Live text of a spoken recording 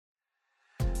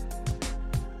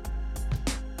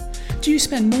Do you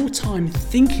spend more time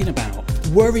thinking about,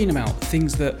 worrying about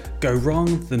things that go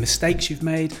wrong, the mistakes you've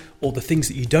made, or the things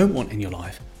that you don't want in your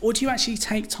life? Or do you actually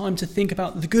take time to think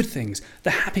about the good things,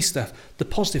 the happy stuff, the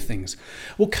positive things?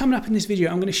 Well, coming up in this video,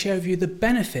 I'm going to share with you the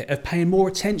benefit of paying more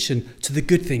attention to the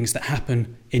good things that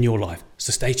happen in your life.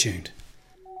 So stay tuned.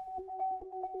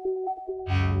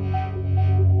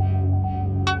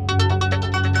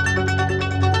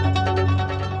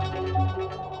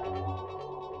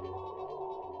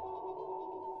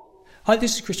 Hi,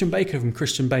 this is Christian Baker from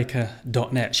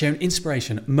christianbaker.net, sharing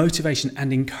inspiration, motivation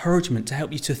and encouragement to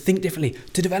help you to think differently,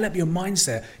 to develop your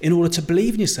mindset in order to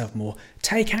believe in yourself more,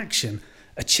 take action,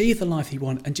 achieve the life you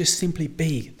want and just simply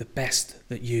be the best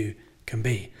that you can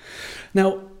be.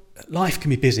 Now, life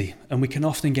can be busy and we can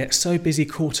often get so busy,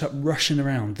 caught up rushing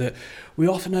around that we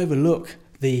often overlook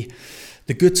the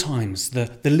good times, the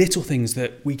little things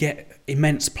that we get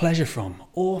immense pleasure from,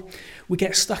 or we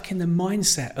get stuck in the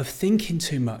mindset of thinking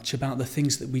too much about the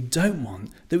things that we don't want,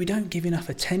 that we don't give enough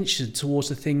attention towards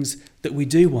the things that we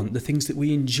do want, the things that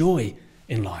we enjoy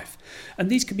in life. And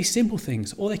these can be simple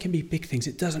things or they can be big things,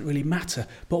 it doesn't really matter.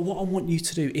 But what I want you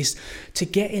to do is to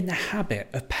get in the habit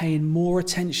of paying more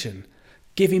attention,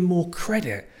 giving more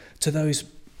credit to those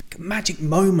magic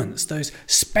moments, those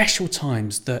special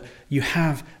times that you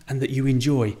have and that you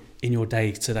enjoy in your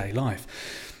day-to-day life.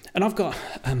 And I've got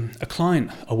a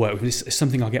client I work with, this is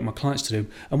something I get my clients to do,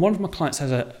 and one of my clients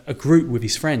has a group with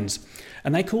his friends,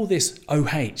 and they call this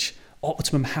OH,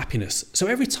 optimum happiness. So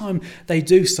every time they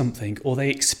do something or they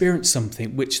experience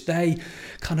something which they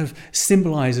kind of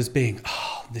symbolize as being,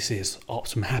 this is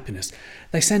optimum happiness,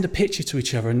 they send a picture to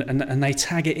each other and they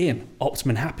tag it in,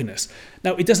 optimum happiness.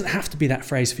 Now, it doesn't have to be that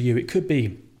phrase for you. It could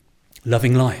be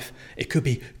loving life. It could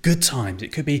be good times.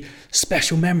 It could be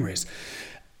special memories.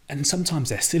 And sometimes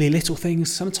they're silly little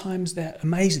things. Sometimes they're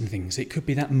amazing things. It could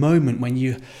be that moment when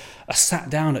you are sat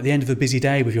down at the end of a busy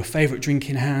day with your favourite drink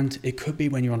in hand. It could be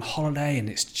when you're on holiday and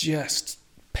it's just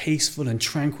peaceful and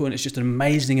tranquil and it's just an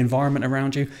amazing environment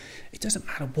around you. It doesn't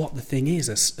matter what the thing is,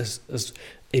 as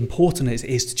important as it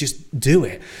is to just do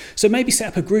it. So maybe set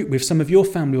up a group with some of your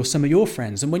family or some of your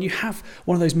friends, and when you have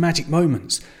one of those magic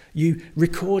moments, you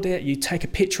record it, you take a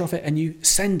picture of it and you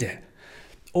send it.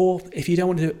 Or if you don't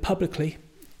want to do it publicly,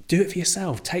 do it for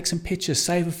yourself. Take some pictures,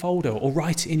 save a folder or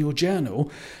write it in your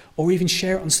journal, or even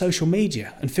share it on social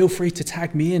media, and feel free to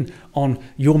tag me in on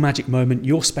your magic moment,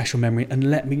 your special memory,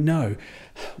 and let me know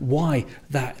why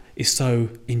that is so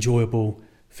enjoyable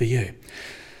for you.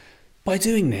 By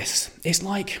doing this, it's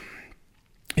like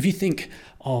if you think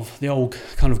of the old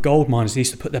kind of gold miners, they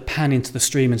used to put their pan into the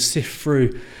stream and sift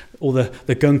through all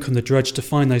the gunk and the drudge to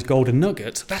find those golden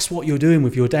nuggets. That's what you're doing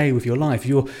with your day, with your life.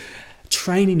 You're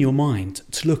training your mind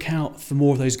to look out for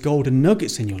more of those golden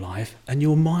nuggets in your life, and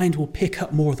your mind will pick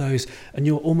up more of those, and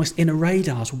your almost inner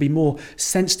radars will be more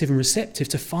sensitive and receptive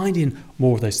to finding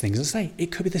more of those things. As I say,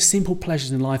 it could be the simple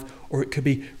pleasures in life, or it could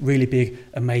be really big,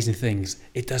 amazing things.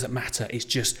 It doesn't matter. It's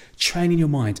just training your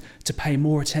mind to pay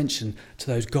more attention to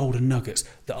those golden nuggets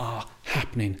that are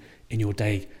happening in your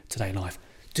day-to-day life.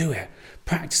 Do it,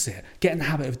 practice it, get in the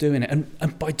habit of doing it.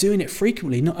 And by doing it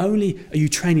frequently, not only are you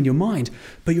training your mind,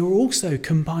 but you're also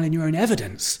combining your own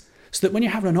evidence. So that when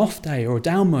you're having an off day or a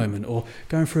down moment or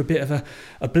going through a bit of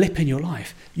a blip in your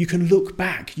life, you can look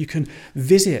back, you can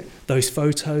visit those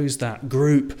photos, that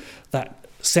group, that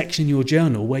section in your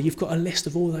journal where you've got a list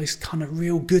of all those kind of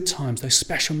real good times, those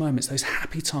special moments, those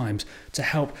happy times to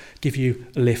help give you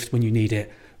a lift when you need it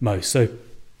most. So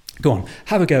go on,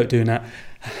 have a go at doing that.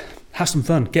 Have some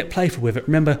fun, get playful with it.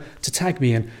 Remember to tag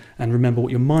me in and remember what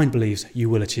your mind believes you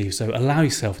will achieve. So allow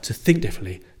yourself to think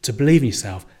differently, to believe in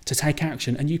yourself, to take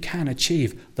action, and you can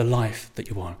achieve the life that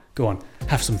you want. Go on,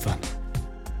 have some fun.